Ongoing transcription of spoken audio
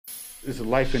It's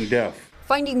life and death.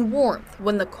 Finding warmth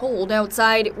when the cold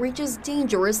outside reaches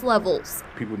dangerous levels.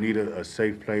 People need a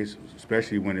safe place,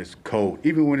 especially when it's cold,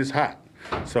 even when it's hot.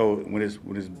 So when it's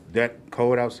that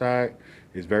cold outside,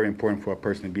 it's very important for a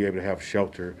person to be able to have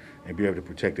shelter and be able to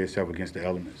protect themselves against the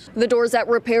elements. The doors at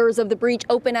repairs of the breach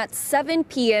open at 7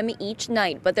 p.m. each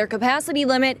night, but their capacity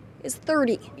limit is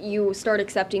 30. You start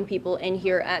accepting people in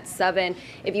here at 7.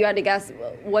 If you had to guess,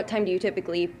 what time do you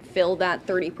typically fill that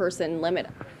 30-person limit?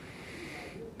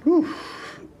 Whew.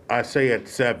 I say at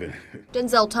 7.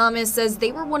 Denzel Thomas says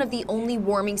they were one of the only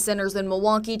warming centers in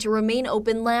Milwaukee to remain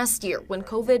open last year when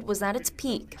COVID was at its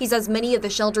peak. He says many of the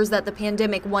shelters that the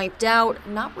pandemic wiped out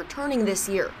not returning this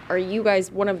year. Are you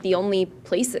guys one of the only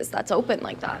places that's open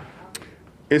like that?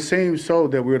 It seems so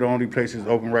that we're the only places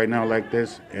open right now like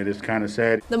this, and it's kind of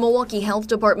sad. The Milwaukee Health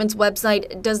Department's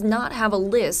website does not have a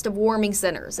list of warming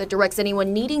centers. It directs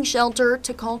anyone needing shelter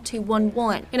to call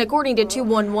 211. And according to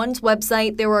 211's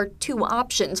website, there are 2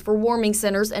 options for warming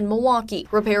centers in Milwaukee: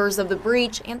 repairers of the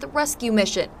breach and the rescue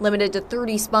mission, limited to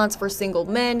 30 spots for single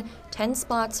men, 10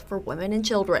 spots for women and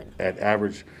children. At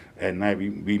average, at night,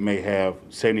 we may have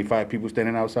 75 people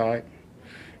standing outside,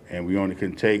 and we only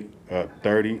can take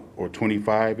 30 or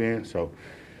 25 in, so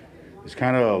it's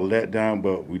kind of a letdown,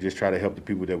 but we just try to help the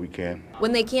people that we can.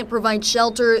 When they can't provide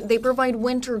shelter, they provide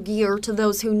winter gear to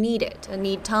those who need it, a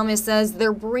need Thomas says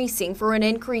they're bracing for an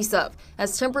increase of,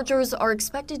 as temperatures are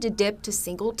expected to dip to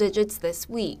single digits this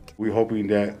week. We're hoping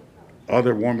that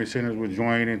other warming centers will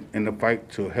join in the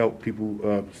fight to help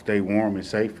people stay warm and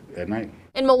safe at night.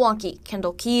 In Milwaukee,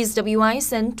 Kendall Keys,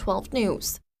 WISN 12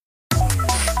 News.